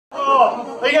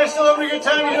Are you guys still having a good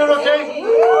time? You doing okay?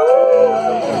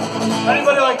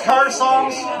 Anybody like car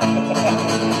songs?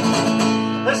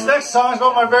 This next song is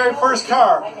about my very first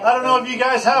car. I don't know if you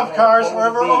guys have cars or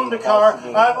ever owned a car.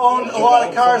 I've owned a lot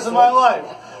of cars in my life.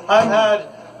 I've had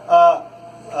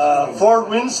Ford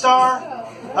Windstar.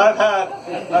 I've had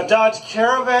a Dodge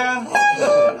Caravan,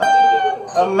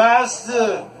 a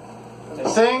Mazda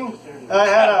thing. I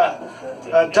had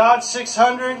a Dodge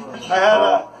 600. I had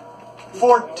a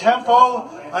Ford Tempo.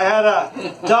 I had a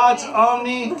Dodge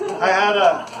Omni. I had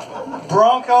a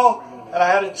Bronco. And I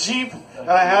had a Jeep. And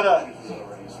I had a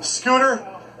scooter.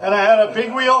 And I had a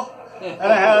big wheel.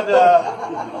 And I had and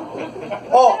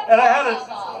I had a...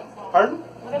 Pardon?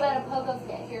 What about a pogo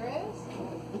stick? Heroes?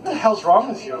 What the hell's wrong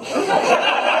with you? What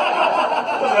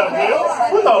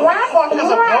the fuck is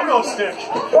a pogo stick?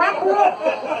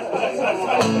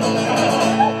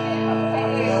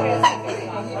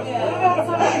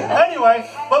 Anyway,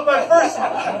 but my first...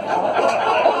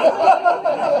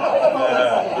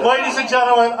 Ladies and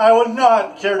gentlemen, I would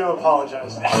not care to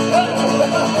apologize.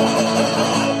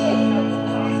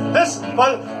 This,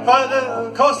 but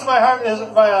close to my heart is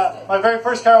my very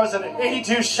first car was an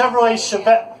 '82 Chevrolet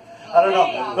Chevette. I don't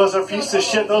know. Those are pieces of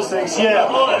shit, those things. Yeah.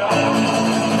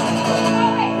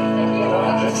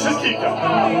 Let's just keep going.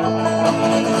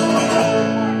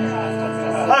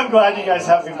 I'm glad you guys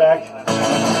have me back.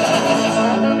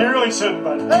 You really shouldn't,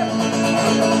 but...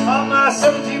 On my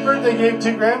 17th birthday, gave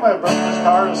 $2,000. My brother's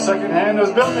car was secondhand. It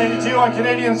was built in '82 on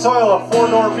Canadian soil, a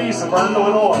 4-door beast of burned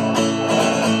Illinois.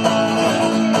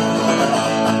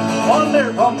 One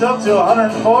there pumped up to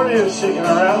 140, it was shaking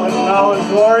around with all his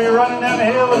glory, running down the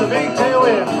hill with a big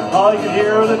tailwind. All you could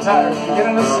hear were the tires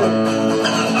beginning to sing.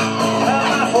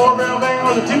 My 4-barrel banger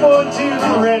with a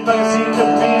 2.2, red bucket seat up to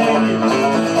me and you.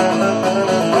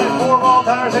 Had 4-ball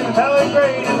tires in metallic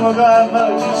grade, and we'll drive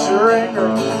much, it sure ain't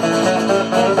great.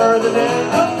 For the day,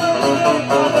 I'll never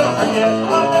forget,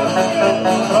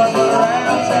 running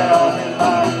around town in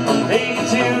my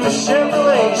 '82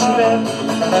 Chevrolet Chevette.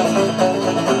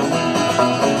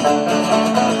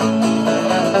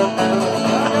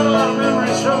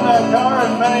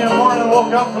 Many a morning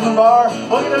woke up from the bar,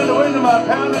 looking out the window of my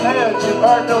pounding head. She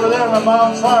parked over there in my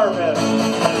mom's flower bed.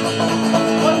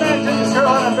 One night, took this girl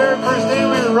on our very first day.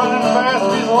 We were running fast,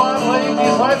 we was a lot late.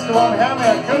 These lights come on behind me,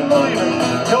 I couldn't believe it.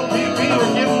 Told PP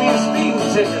were giving me a speeding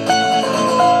ticket.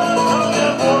 Talked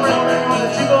that 4-barrel with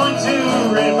a 2.2,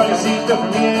 red bucket seat up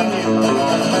for me and you.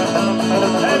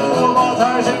 Had 4-ball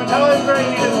tires in metallic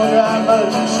grade, and we'll drive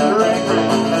much, it sure ain't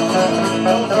great.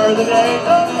 Don't for the day,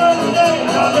 I'll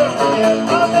never forget,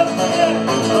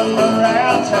 running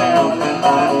around town in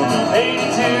my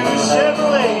 '82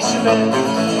 Chevrolet Chevette.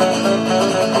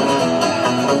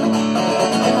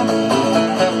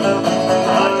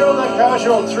 I drove that car,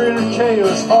 old 300K, it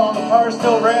was falling apart,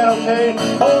 still ran okay.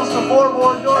 Holes in the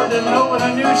floorboard door, didn't open, I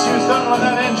knew she was done when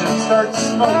that engine started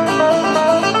smoking.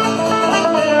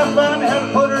 One day I finally had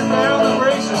to put her down, the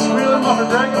brakes were squealing, muffler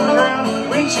dragging me around.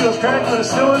 Windshield's cracked, but it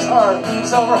still is hard.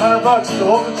 Sell for $100 at the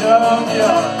local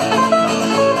junkyard.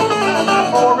 My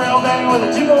 4-barrel bang with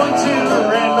a 2.2,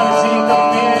 red bucket seat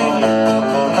up me and you.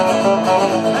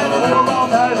 And the 4-ball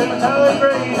tires in metallic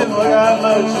grade, and look how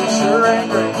much it sure ain't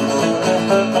great.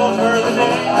 Both for the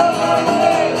day, I'll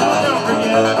never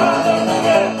forget,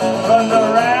 running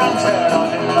around town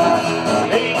in my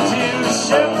 '82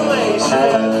 Chevrolet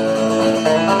Chevette.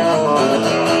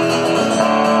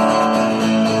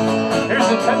 Here's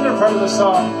the tender part of the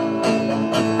song.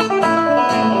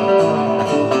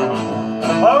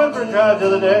 I went for a drive the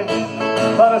other day.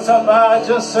 Thought I'd stop by,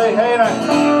 just say hey, and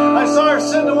I saw her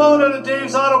sitting alone at a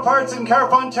Dave's Auto Parts in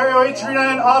Carp, Ontario,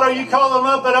 839 Auto. You call them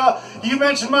up, but you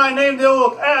mentioned my name,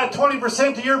 they'll add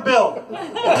 20% to your bill.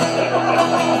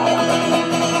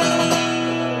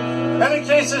 And in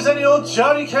case there's any old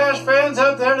Johnny Cash fans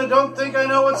out there that don't think I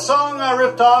know what song I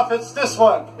ripped off, it's this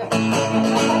one.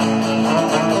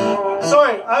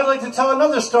 Sorry, I'd like to tell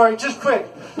another story, just quick.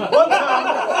 One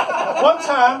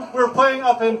time we were playing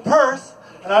up in Perth,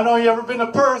 and I know you ever been to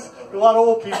Perth. There are a lot of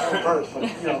old people in Perth, but,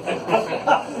 you know.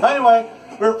 Anyway,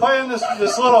 we were playing this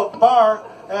little bar,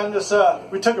 and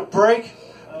we took a break.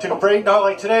 Not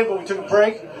like today, but we took a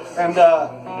break, and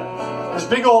this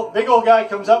big old guy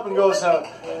comes up and goes,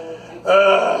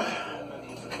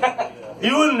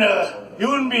 you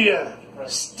wouldn't be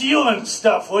stealing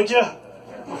stuff, would you?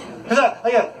 Because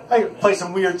I play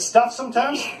some weird stuff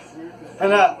sometimes.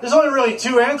 And there's only really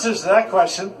 2 answers to that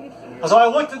question. So I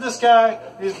looked at this guy,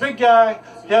 he's a big guy,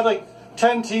 he had like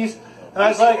 10 teeth, and I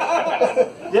was like,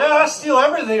 yeah, I steal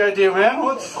everything I do, man.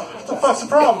 What the fuck's the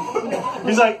problem?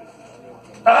 He's like,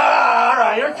 Ah, all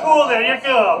right, you're cool then, you're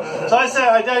cool. So I said,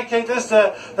 I dedicate this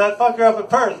to that fucker up in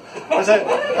Perth. I said,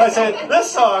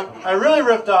 this song I really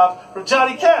ripped off from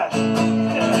Johnny Cash.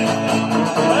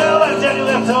 Well, that daddy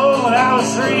left home when I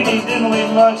was 3 and he didn't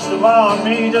leave much to mom and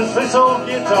me, just this old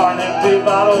guitar and empty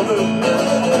bottle of booze.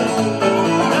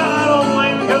 Now I don't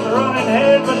blame him because of running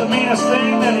head, but the meanest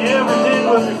thing that he ever did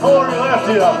was before he left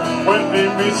here, went and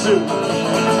made me soup.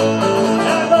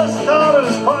 I must have thought it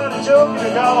was quite a joke, and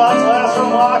it got lots of laughs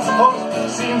from locks and folks.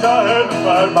 Seems I had to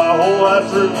fight my whole life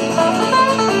through.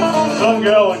 Some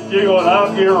gal would giggle and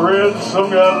I'd get red, and some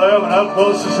guy laugh and I'd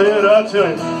bust his head. I tell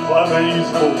you, well, man, he's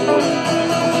a cool boy.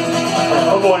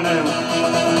 Oh boy, damn.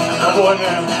 Oh boy,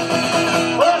 damn.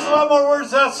 Well, there's a lot more words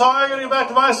to that song. I gotta get back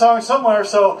to my song somewhere,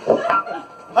 so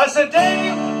I said,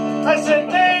 Dave,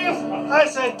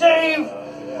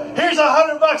 here's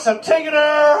 $100. I'm taking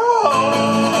her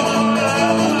home.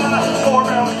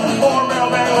 4-barrel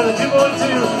bag with a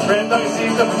 2.2. Red bucket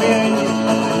seats up for me and you.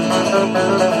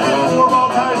 4-ball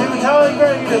tires in metallic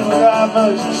gray. And the ride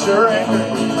much sure ain't great.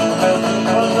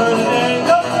 Don't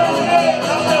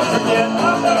forget.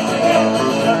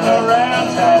 Got around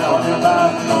town in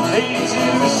my 82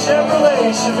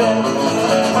 Chevrolet Chevette.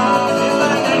 In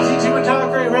my 92 metallic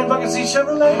gray red bucket seat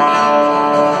Chevrolet.